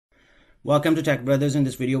Welcome to Tech Brothers. In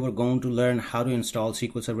this video, we're going to learn how to install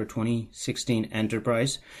SQL Server 2016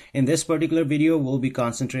 Enterprise. In this particular video, we'll be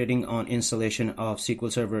concentrating on installation of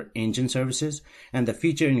SQL Server Engine Services, and the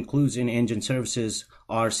feature includes in Engine Services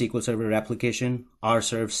are SQL Server Replication, R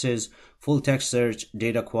Services, Full Text Search,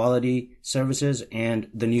 Data Quality Services, and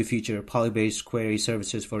the new feature Polybase Query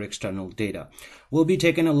Services for external data. We'll be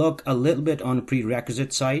taking a look a little bit on the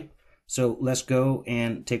prerequisite side. So let's go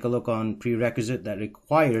and take a look on prerequisite that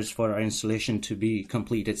requires for our installation to be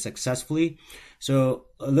completed successfully. So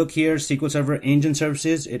look here, SQL Server Engine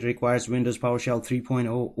Services, it requires Windows PowerShell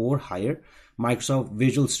 3.0 or higher, Microsoft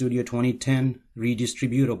Visual Studio 2010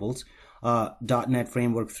 redistributables, .NET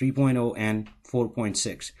Framework 3.0 and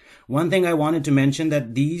 4.6. One thing I wanted to mention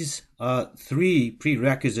that these three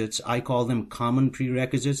prerequisites, I call them common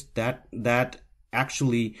prerequisites. That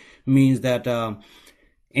actually means that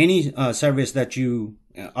any service that you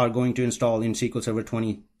are going to install in SQL Server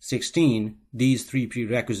 2016, these three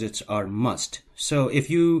prerequisites are must. So if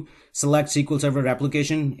you select SQL Server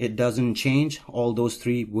Replication, it doesn't change. All those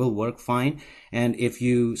three will work fine. And if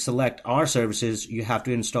you select R Services, you have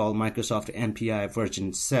to install Microsoft MPI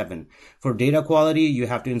version 7. For data quality, you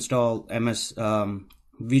have to install MS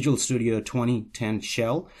Visual Studio 2010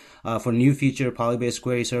 shell. For new feature Polybase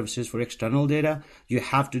Query Services for external data, you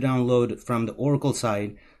have to download from the Oracle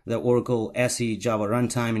side the Oracle SE Java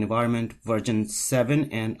Runtime Environment version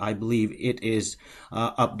 7, and I believe it is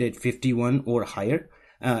update 51 or higher.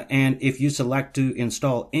 And if you select to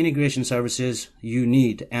install integration services, you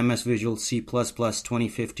need MS Visual C++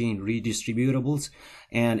 2015 redistributables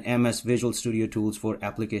and MS Visual Studio Tools for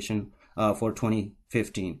application for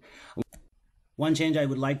 2015. One change I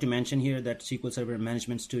would like to mention here that SQL Server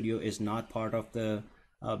Management Studio is not part of the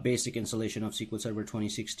basic installation of SQL Server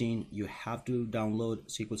 2016. You have to download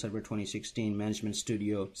SQL Server 2016 Management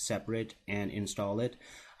Studio separate and install it.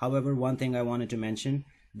 However, one thing I wanted to mention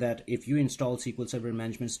that if you install SQL Server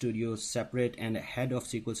Management Studio separate and ahead of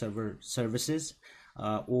SQL Server Services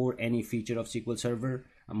or any feature of SQL Server,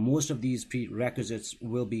 most of these prerequisites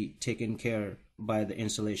will be taken care by the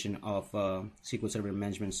installation of SQL Server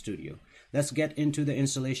Management Studio. Let's get into the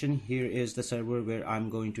installation. Here is the server where I'm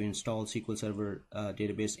going to install SQL Server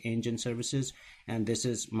Database Engine Services, and this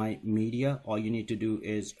is my media. All you need to do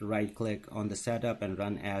is right click on the setup and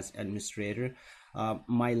run as administrator.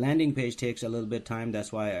 My landing page takes a little bit time,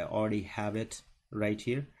 that's why I already have it right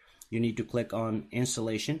here. You need to click on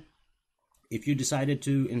installation. If you decided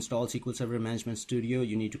to install SQL Server Management Studio,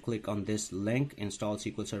 you need to click on this link, install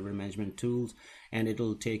SQL Server Management Tools, and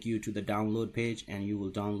it'll take you to the download page and you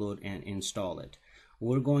will download and install it.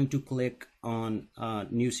 We're going to click on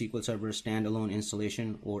new SQL Server standalone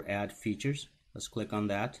installation or add features. Let's click on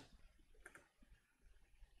that.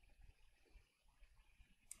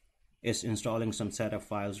 It's installing some set of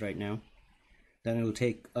files right now. Then it will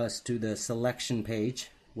take us to the selection page,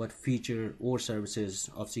 what feature or services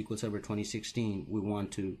of SQL Server 2016 we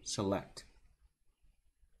want to select.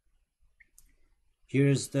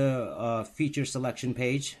 Here's the feature selection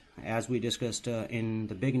page. As we discussed in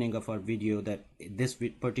the beginning of our video, that this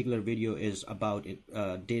particular video is about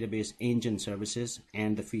database engine services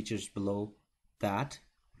and the features below that.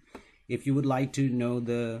 If you would like to know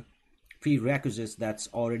the prerequisites that's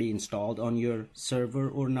already installed on your server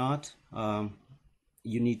or not,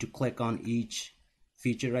 you need to click on each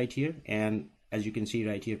feature right here, and as you can see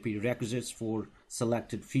right here, prerequisites for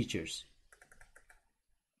selected features.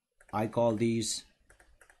 I call these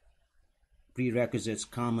prerequisites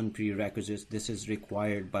common prerequisites. This is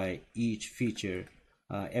required by each feature,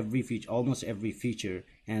 almost every feature,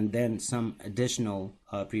 and then some additional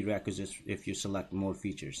prerequisites if you select more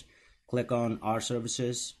features. Click on R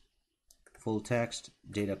Services, Full Text,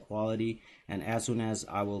 Data Quality, and as soon as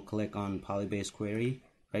I will click on Polybase Query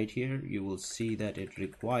right here, you will see that it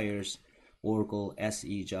requires Oracle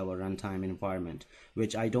SE Java Runtime Environment,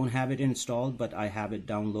 which I don't have it installed, but I have it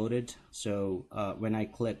downloaded. So when I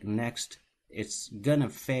click next, it's gonna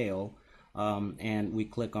fail, and we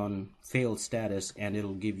click on failed status, and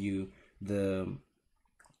it'll give you the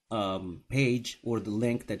page or the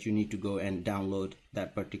link that you need to go and download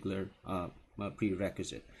that particular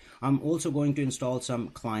prerequisite. I'm also going to install some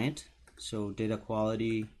client, so data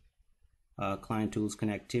quality, client tools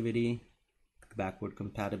connectivity, backward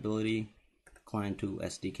compatibility, client tool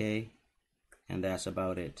SDK, and that's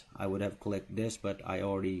about it. I would have clicked this, but I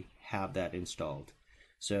already have that installed.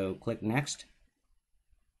 So click next.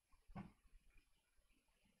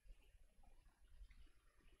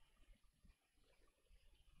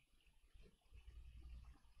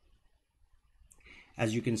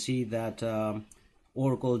 As you can see that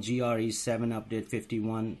Oracle GRE 7 update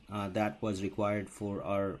 51 that was required for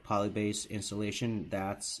our Polybase installation,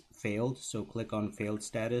 that's failed. So click on failed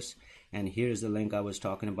status, and here's the link I was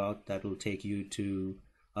talking about that will take you to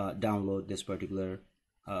download this particular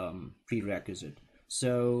prerequisite.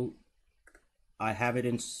 So I have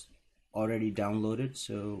it already downloaded,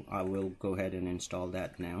 so I will go ahead and install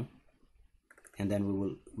that now, and then we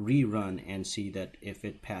will rerun and see that if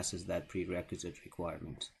it passes that prerequisite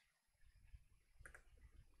requirement.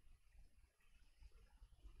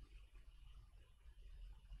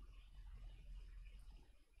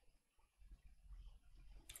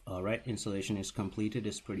 All right, installation is completed.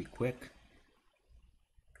 It's pretty quick,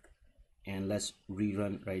 and let's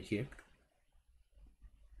rerun right here.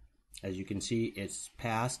 As you can see, it's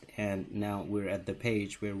passed, and now we're at the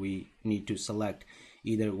page where we need to select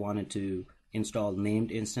either wanted to install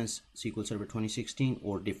named instance SQL Server 2016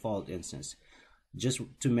 or default instance. Just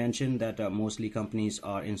to mention that mostly companies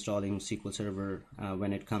are installing SQL Server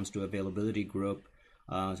when it comes to availability group,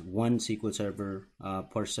 one SQL Server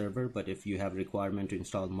per server, but if you have requirement to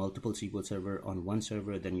install multiple SQL Server on one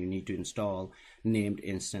server, then you need to install named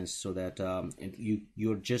instance so that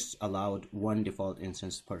you're just allowed one default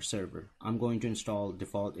instance per server. I'm going to install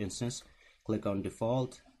default instance. Click on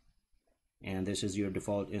default, and this is your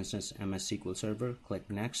default instance MS SQL Server. Click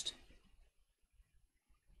next.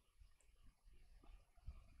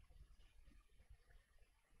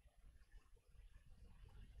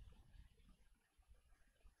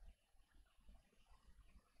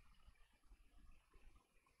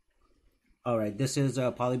 All right, this is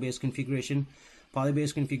a Polybase configuration.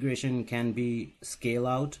 Polybase configuration can be scale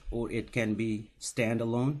out or it can be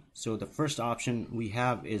standalone. So the first option we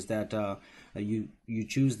have is that you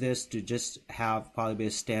choose this to just have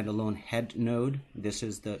Polybase standalone head node. This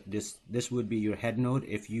is this would be your head node.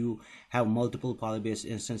 If you have multiple Polybase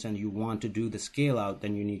instance and you want to do the scale out,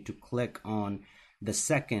 then you need to click on the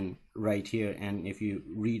second right here, and if you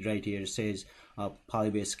read right here, it says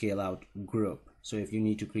Polybase scale out group. So if you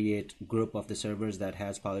need to create a group of the servers that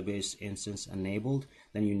has Polybase instance enabled,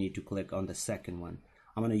 then you need to click on the second one.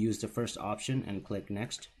 I'm going to use the first option and click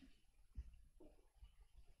next.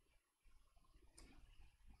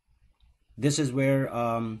 This is where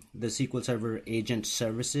the SQL Server agent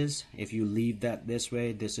services, if you leave that this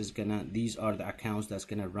way, these are the accounts that's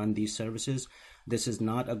gonna run these services. This is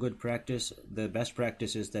not a good practice. The best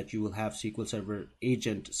practice is that you will have SQL Server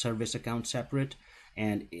agent service account separate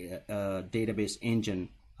and database engine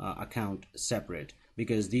account separate,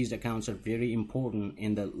 because these accounts are very important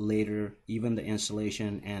in the later, even the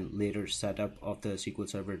installation and later setup of the SQL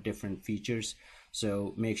Server different features.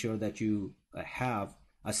 So make sure that you have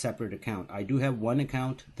a separate account. I do have one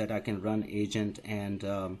account that I can run agent and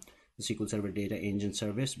the SQL Server data engine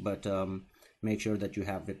service, but make sure that you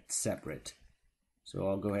have it separate. So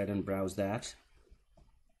I'll go ahead and browse that.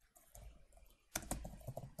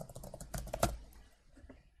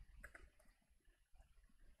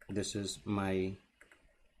 This is my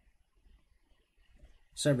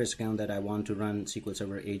service account that I want to run SQL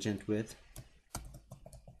Server agent with.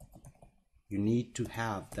 You need to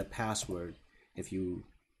have the password if you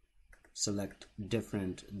select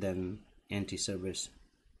different than anti-service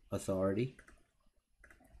authority.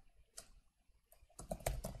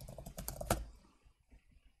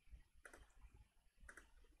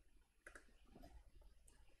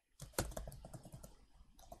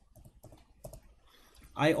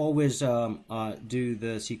 I always do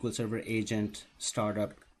the SQL Server agent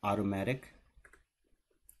startup automatic,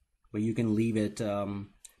 but you can leave it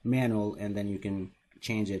manual and then you can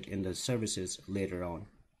change it in the services later on.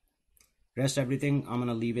 Rest everything, I'm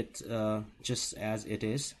gonna leave it just as it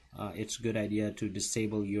is. It's a good idea to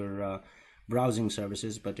disable your browsing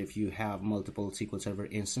services, but if you have multiple SQL Server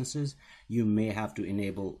instances, you may have to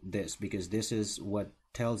enable this, because this is what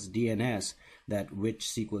tells DNS that which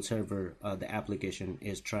SQL Server the application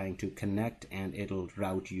is trying to connect, and it'll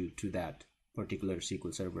route you to that particular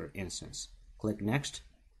SQL Server instance. Click next.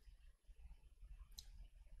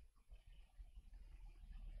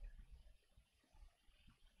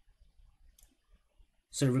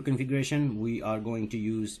 Server configuration, we are going to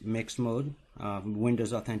use mixed mode,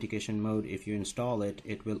 Windows authentication mode. If you install it,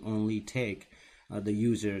 it will only take the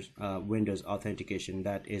user's Windows authentication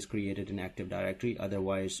that is created in Active Directory.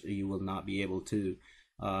 Otherwise, you will not be able to.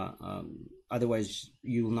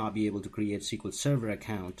 Create SQL Server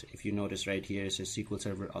account. If you notice right here, it says SQL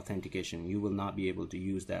Server authentication. You will not be able to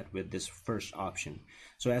use that with this first option.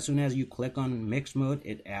 So as soon as you click on mixed mode,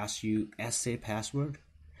 it asks you SA password.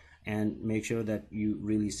 and make sure that you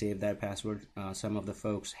really save that password. Some of the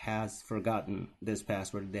folks has forgotten this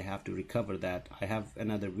password. They have to recover that. I have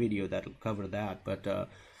another video that will cover that, but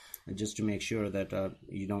just to make sure that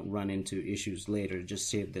you don't run into issues later, just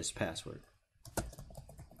save this password.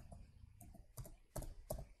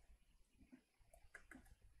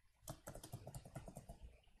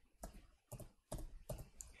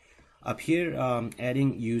 Up here,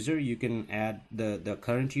 adding user, you can add the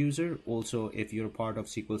current user. Also, if you're part of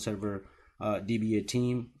SQL Server DBA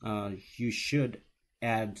team, you should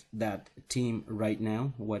add that team right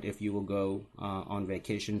now. What if you will go on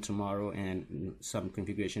vacation tomorrow and some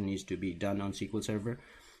configuration needs to be done on SQL Server?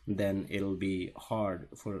 Then it'll be hard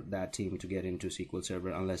for that team to get into SQL Server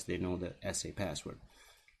unless they know the SA password.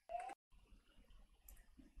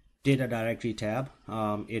 Data directory tab,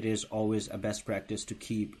 it is always a best practice to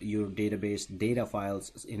keep your database data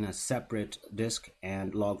files in a separate disk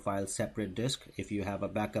and log files separate disk. If you have a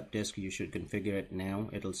backup disk, you should configure it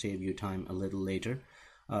now. It'll save you time a little later.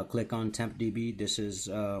 Click on Tempdb. This is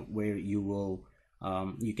where you will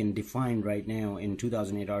you can define right now in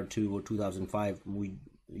 2008 R2 or 2005. We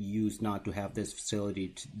used not to have this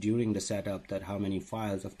facility during the setup that how many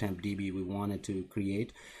files of Tempdb we wanted to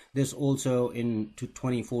create. This also in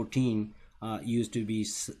 2014 used to be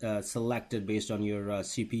selected based on your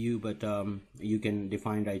CPU, but you can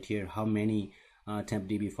define right here how many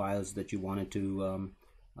Tempdb files that you wanted to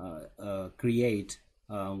create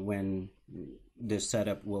when this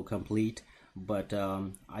setup will complete. But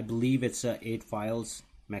I believe it's 8 files,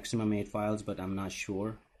 maximum 8 files, but I'm not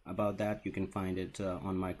sure about that. You can find it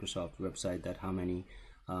on Microsoft website that how many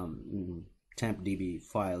Tempdb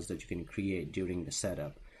files that you can create during the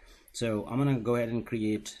setup. So I'm gonna go ahead and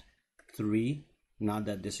create 3. Not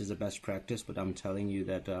that this is a best practice, but I'm telling you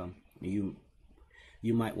that you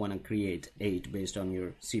might want to create 8 based on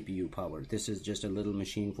your CPU power. This is just a little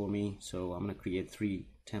machine for me, so I'm gonna create 3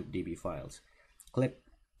 Tempdb files. Click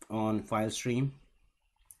on file stream.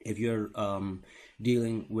 If you're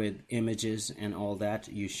dealing with images and all that,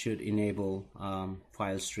 you should enable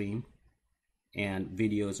file stream, and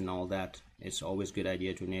videos and all that. It's always a good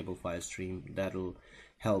idea to enable file stream. That'll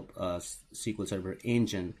help SQL Server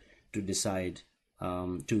engine to decide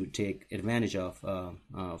to take advantage of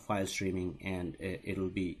file streaming, and it'll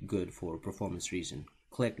be good for performance reason.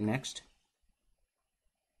 Click next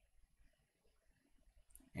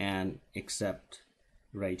and accept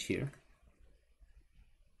right here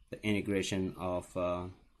the integration of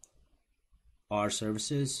our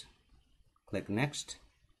services. Click next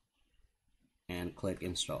and click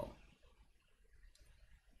install.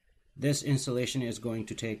 This installation is going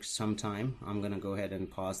to take some time. I'm going to go ahead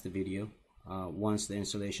and pause the video. Once the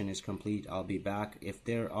installation is complete, I'll be back. If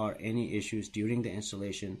there are any issues during the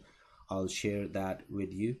installation, I'll share that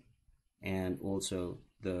with you, and also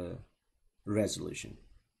the resolution.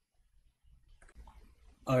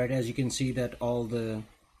 Alright, as you can see that all the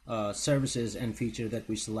services and feature that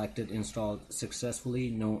we selected installed successfully,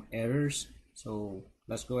 no errors. So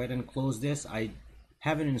let's go ahead and close this. I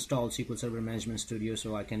haven't installed SQL Server Management Studio,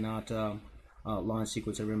 so I cannot launch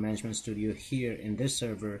SQL Server Management Studio here in this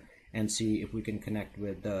server and see if we can connect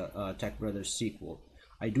with the TechBrothersIT.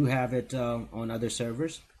 I do have it on other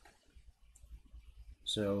servers.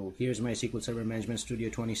 So here's my SQL Server Management Studio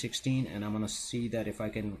 2016, and I'm gonna see that if I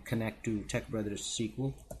can connect to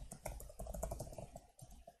TechBrothersIT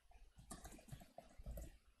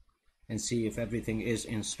and see if everything is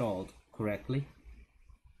installed correctly.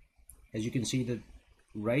 As you can see that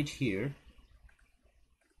right here,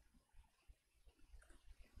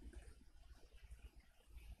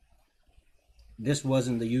 this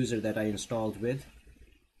wasn't the user that I installed with.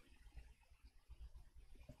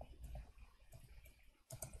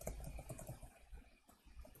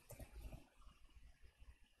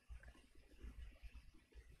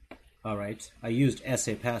 Alright, I used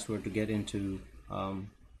SA password to get into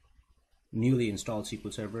newly installed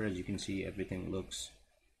SQL Server. As you can see, everything looks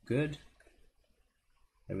good.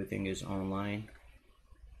 Everything is online.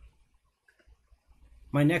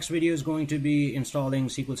 My next video is going to be installing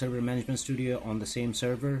SQL Server Management Studio on the same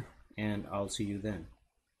server, and I'll see you then.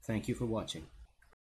 Thank you for watching.